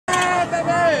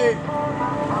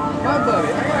Hey, my buddy.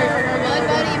 I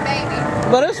Buddy and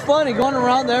baby. But it's funny going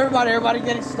around there, everybody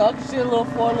getting stuck. You see a little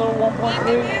 4, little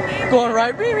 1.3 going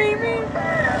right. Beep, beep, beep.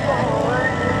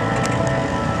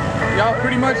 Y'all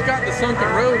pretty much got the sunken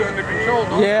road under control,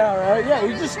 don't you? Yeah, right. Yeah,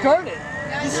 you just skirt it.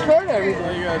 Just skirt everything.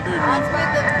 All you gotta do, What's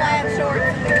with the plaid shorts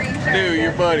and the green shirt? dude,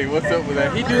 your buddy, what's up with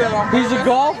that? He do that on purpose? He's a It's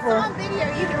golfer. on video.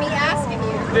 You can be asking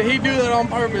you. Did he do that on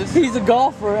purpose? He's a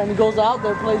golfer and he goes out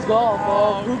there, plays golf,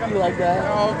 all goofy like that.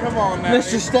 Oh, come on now.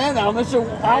 Mr. Standout, Mr.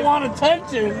 I want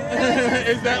attention.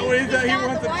 Is that what he's at? He He's got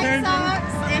wants the white attention?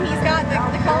 socks and he's got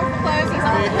the colorful clothes. He's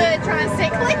on the hood trying to stay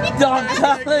clean. I'm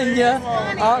telling you.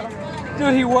 Funny.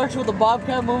 Dude, he works with a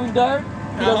bobcat moving dirt.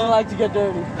 He doesn't like to get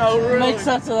dirty. Oh, really? Makes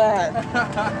sense of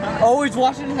that. Always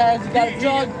washing his hands. He got a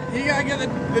jug. You gotta get the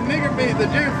nigger feet, the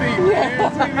Jew feet, man. Yeah.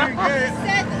 It's gonna be good.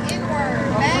 Said the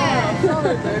N-word. Bad.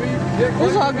 Sorry, baby.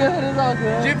 It's all good. It's all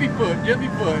good. Jiffy foot, Jiffy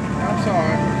foot. I'm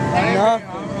sorry. Enough.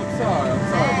 I'm sorry. I'm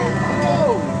sorry, baby.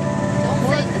 Oh. Don't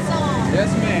sing the song. Yes,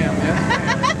 ma'am. Yes,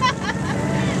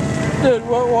 ma'am. Dude,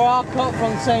 we're all cut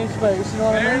from the same space. You know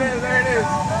what I There mean? it is. There it is.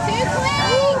 Too clean.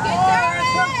 Get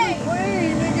dirty.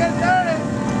 Clean. You get dirty.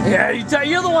 Yeah,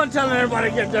 you're the one telling everybody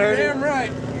to get dirty. Damn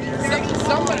right.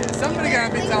 Somebody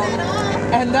gotta be telling them.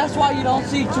 And that's why you don't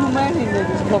see too many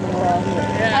niggas coming around here.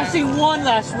 Yeah. I seen one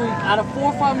last week. Out of 4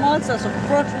 or 5 months, that's the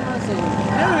first one I seen.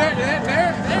 Dude,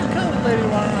 there's a colored lady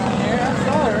running around here. I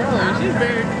saw her earlier. She's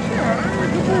very, she's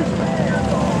a good person.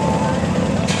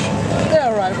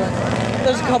 Yeah, right, but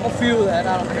there's a couple few that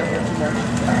I don't care for too much.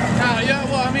 Yeah,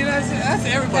 well, I mean, that's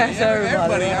everybody. That's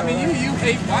everybody, I mean, you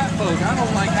hate white folk. I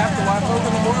don't like half the white folk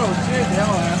in the world. Shit,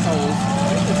 hell, assholes.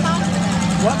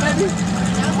 What, baby?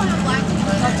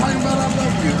 I'm talking about I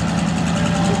love you.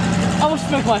 I'm gonna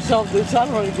speak myself, dude, so I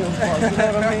don't really give a fuck. You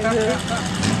know what I mean, dude?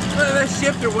 Look at that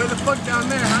shifter way the fuck down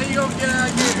there. How you gonna get out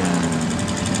here?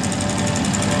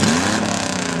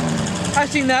 I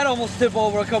seen that almost tip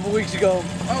over a couple weeks ago.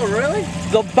 Oh, really?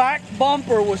 The back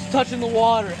bumper was touching the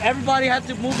water. Everybody had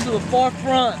to move to the far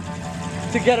front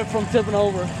to get it from tipping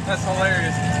over. That's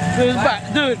hilarious.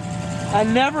 Dude, I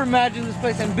never imagined this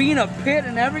place, and being a pit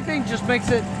and everything just makes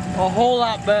it a whole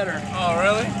lot better. Oh,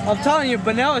 really? I'm telling you,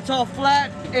 but now it's all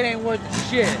flat, it ain't worth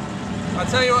shit. I'll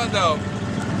tell you what though,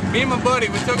 me and my buddy,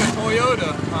 we took a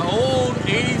Toyota, an old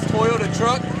 80s Toyota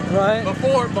truck. Right?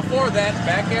 Before that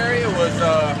back area was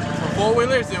for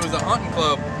four-wheelers, it was a hunting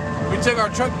club. We took our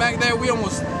truck back there, we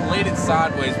almost laid it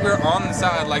sideways. We were on the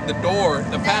side, like the door,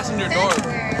 the passenger door. Let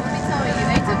me tell you,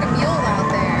 they took a mule out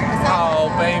there. Oh,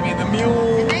 baby, the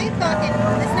mule. And they fucking,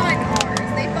 it's not even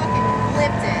ours, they fucking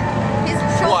flipped it. His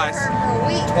shoulder hurt for a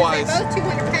week. Twice. They're both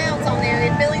 200 pounds on there,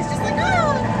 and Billy's just like,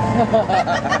 oh.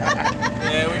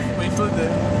 Yeah, we flew the.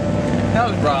 That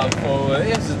was Rob's fault.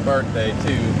 It was his birthday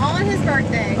too. On his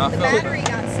birthday, the battery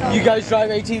got stolen. You guys drive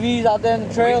ATVs out there in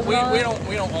the trails? We don't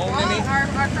own any. Our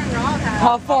friend Rob has.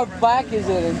 How far back is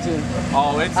it into?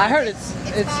 Oh, it's. I heard it's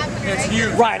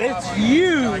huge. right, it's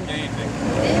huge. Like anything.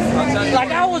 I'll tell you Like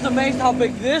what. I was amazed how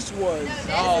big this was.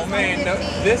 Oh man, no,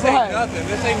 this ain't Right. nothing.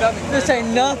 This ain't nothing. This ain't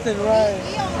nothing, right?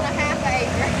 We own a half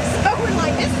acre, so we're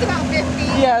like, this is about 50.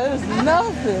 Yeah, there's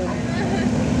nothing.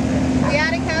 You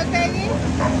had a Coke, baby?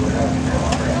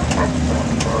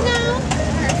 No.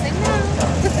 Her say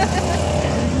no.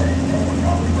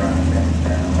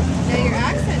 Now your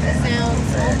accent just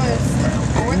sounds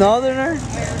almost Northerner?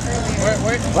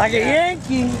 Wait. Like a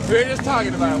Yankee. We were just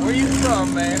talking about it. Where you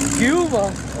from, man?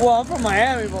 Cuba. Well, I'm from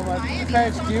Miami, but my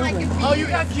parents Cuban. Oh, you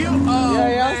got Cuban? Oh,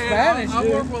 Yeah, I'm man. Spanish, I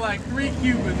dude. work with like 3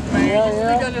 Cubans, man. Yeah, You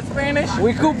yeah. speak other Spanish?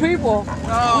 We cool people.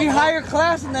 Oh, We well- higher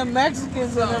class than them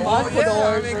Mexicans and them Oh, yeah, I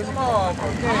Ecuadors. mean, come on. All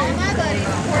my buddies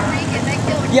are Puerto Rican, they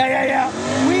kill Yeah.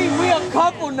 We a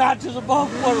couple notches above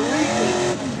Puerto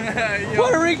Rican.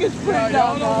 Puerto Rican's pretty Y'all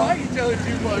down don't now. like each other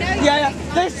too much. Yeah.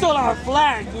 They stole our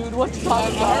flag, dude. What you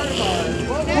talking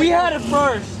about? We had it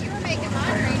first. You were making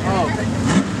mine right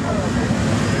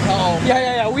Oh,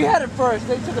 Yeah. We had it first.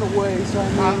 They took it away. So I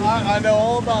mean, I know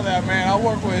all about that, man. I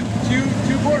work with two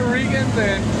Puerto Ricans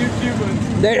and 2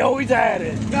 Cubans. they always had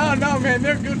it. No, man,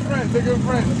 they're good friends. They're good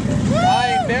friends.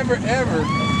 I ain't never, ever.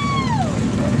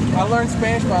 I learned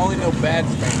Spanish, but I only know bad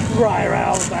Spanish. Right.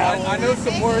 All the I know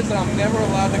some words that I'm never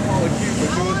allowed to call a Cuban to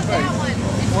his that face. one.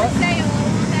 It's for sale.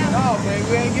 That one. Oh, man,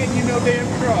 we ain't getting you no damn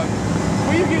truck.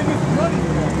 Where you getting this money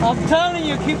from? I'm telling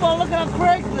you, keep on looking on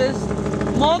Craigslist. A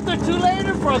month or two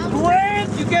later, for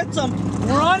 $1,000, you get some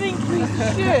running piece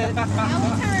of shit. Now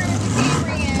we turn the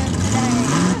Camry in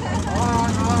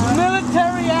today.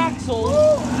 Military axles.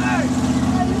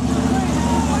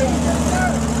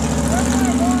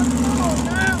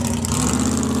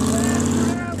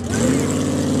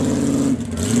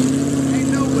 Ain't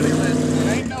nobody listening.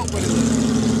 Ain't nobody.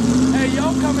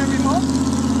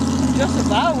 just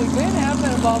about. We've been having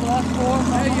about the last 4 or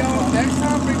 5 Hey, yo, next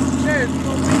time bring some chairs. We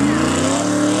gonna be here.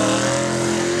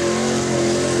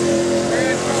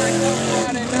 We're gonna try and come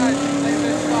Friday night and play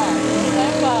this spot. We're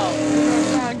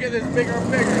gonna try and get this bigger and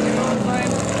bigger. You know what I'm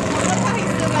saying? He's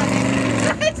still got it.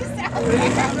 Just out We're there.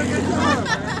 just having a good time,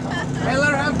 man. Hey, let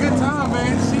her have a good time,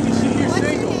 man. She you're What's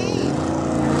single. your name?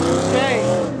 Jay.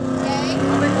 Jay?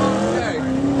 I think call him Jay.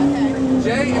 Okay.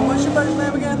 Jay, and what's your buddy's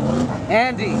name again?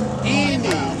 Andy. Andy,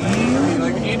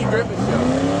 like the Andy Griffith Show.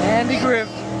 Andy Griff.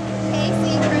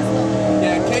 Casey, Crystal.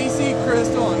 Yeah, Casey,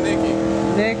 Crystal, and Nikki.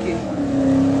 Nikki.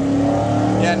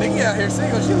 Yeah, Nikki out here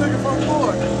single. She's looking for a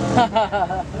boy.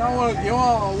 You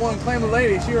all want to claim a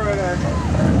lady? She right there.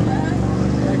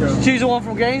 There you go. She's the one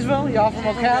from Gainesville? Y'all from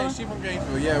Ocala? She's from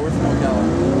Gainesville. Yeah, we're from Ocala.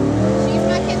 She's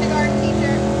my kindergarten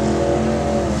teacher.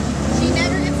 She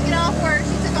never gets to get off work.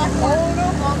 She took off work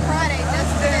on Friday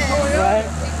just for this. Right.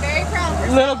 She's very proud of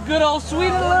herself. Little good old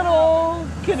sweet little old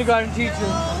kindergarten teacher.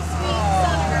 Oh, sweet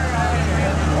son of her.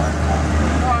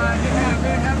 Alright,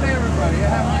 have everybody.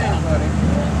 Have everybody.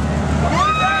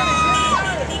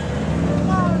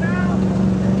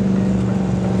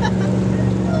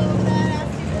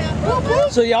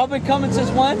 So y'all been coming since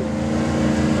when? He's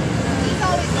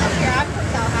always lived here. I'm from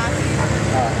Tallahassee.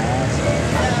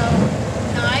 So,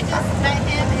 no, I just met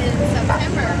him in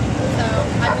September. So,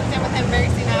 I moved in with him very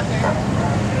soon after.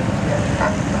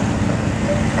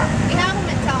 We have them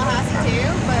in Tallahassee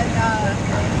too, but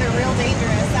they're real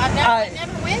dangerous. I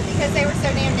never went because they were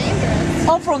so damn dangerous.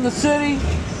 I'm from the city.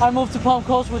 I moved to Palm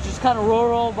Coast, which is kind of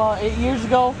rural, about 8 years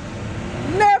ago.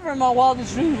 Never in my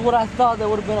wildest dreams would I thought there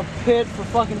would have been a pit for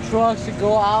fucking trucks to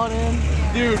go out in.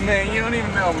 Dude, man, you don't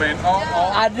even know, man.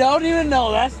 I don't even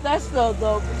know. That's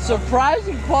the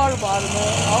surprising part about it,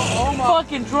 man.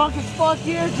 Fucking drunk as fuck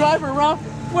here, driving around.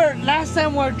 Where last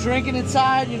time we were drinking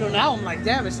inside, you know, now I'm like,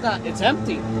 damn, it's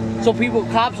empty. So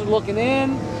cops are looking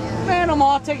in. Man, I'm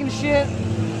all taking a shit.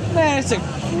 Man, it's a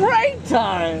great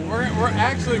time.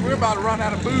 We're about to run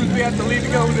out of booze. We have to leave to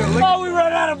go to the liquor. Oh, we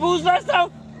ran out of booze last time?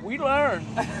 We learned.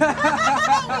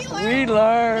 We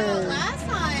learned. No,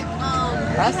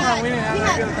 last time, we didn't have we that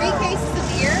had good 3 cases of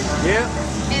beer, Yeah.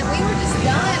 and we were just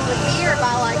done with beer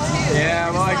by like 2.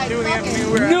 Yeah, well, like 2 in the afternoon.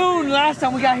 We were Noon last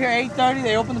time we got here at 8:30.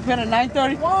 They opened the pit at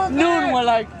 9:30. Noon we're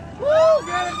like, woo,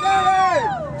 get it dirty!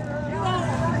 You won't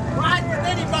ride with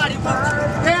anybody but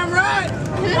Damn right!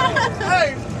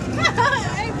 Hey,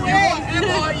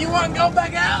 Hey, you want to go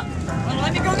back out? well,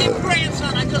 let me go get my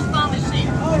grandson. I just found his seat.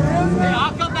 Oh, really? Yeah,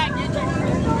 I'll